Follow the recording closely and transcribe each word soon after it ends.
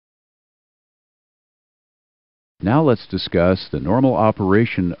Now let's discuss the normal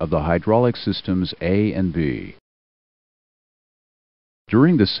operation of the hydraulic systems A and B.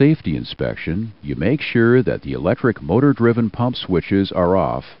 During the safety inspection, you make sure that the electric motor-driven pump switches are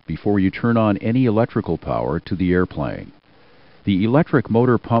off before you turn on any electrical power to the airplane. The electric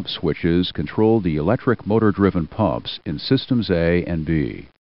motor pump switches control the electric motor-driven pumps in Systems A and B.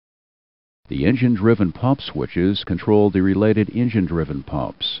 The engine-driven pump switches control the related engine-driven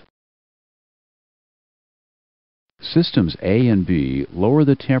pumps. Systems A and B lower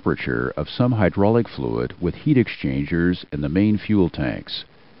the temperature of some hydraulic fluid with heat exchangers in the main fuel tanks.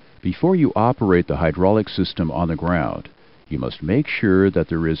 Before you operate the hydraulic system on the ground, you must make sure that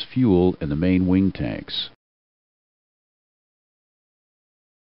there is fuel in the main wing tanks.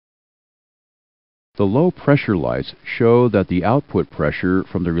 The low pressure lights show that the output pressure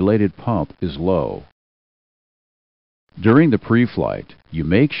from the related pump is low. During the pre-flight, you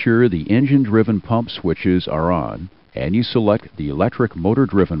make sure the engine-driven pump switches are on, and you select the electric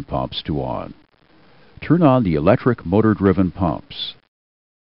motor-driven pumps to on. Turn on the electric motor-driven pumps.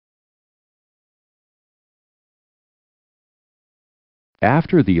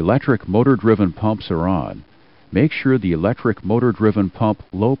 After the electric motor-driven pumps are on, make sure the electric motor-driven pump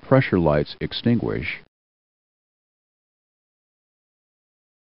low-pressure lights extinguish.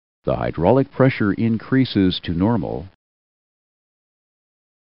 The hydraulic pressure increases to normal.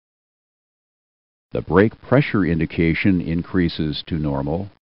 The brake pressure indication increases to normal,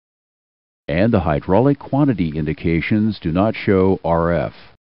 and the hydraulic quantity indications do not show RF.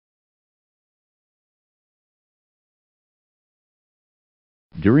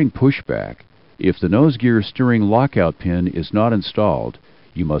 During pushback, if the nose gear steering lockout pin is not installed,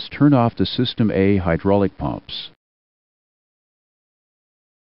 you must turn off the System A hydraulic pumps.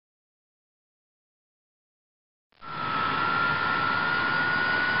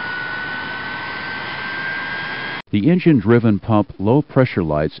 The engine-driven pump low-pressure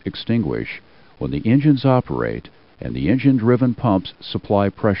lights extinguish when the engines operate and the engine-driven pumps supply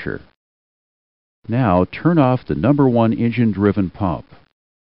pressure. Now turn off the number 1 engine-driven pump.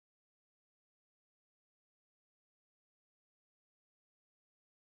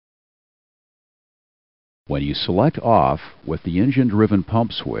 When you select off with the engine-driven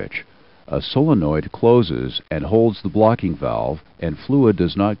pump switch, a solenoid closes and holds the blocking valve, and fluid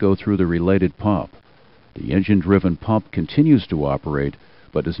does not go through the related pump. The engine-driven pump continues to operate,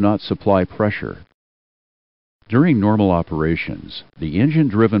 but does not supply pressure. During normal operations, the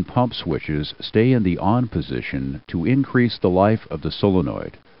engine-driven pump switches stay in the on position to increase the life of the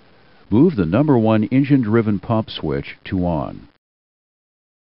solenoid. Move the number 1 engine-driven pump switch to on.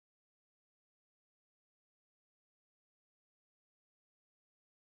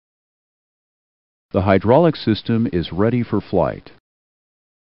 The hydraulic system is ready for flight.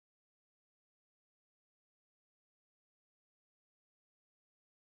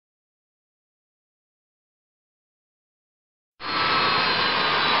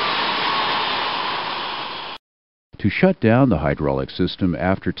 To shut down the hydraulic system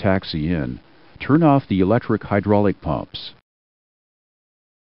after taxi-in, turn off the electric hydraulic pumps.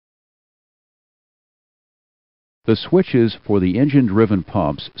 The switches for the engine-driven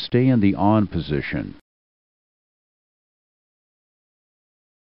pumps stay in the on position.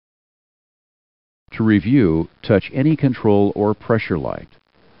 To review, touch any control or pressure light.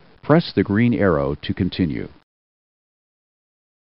 Press the green arrow to continue.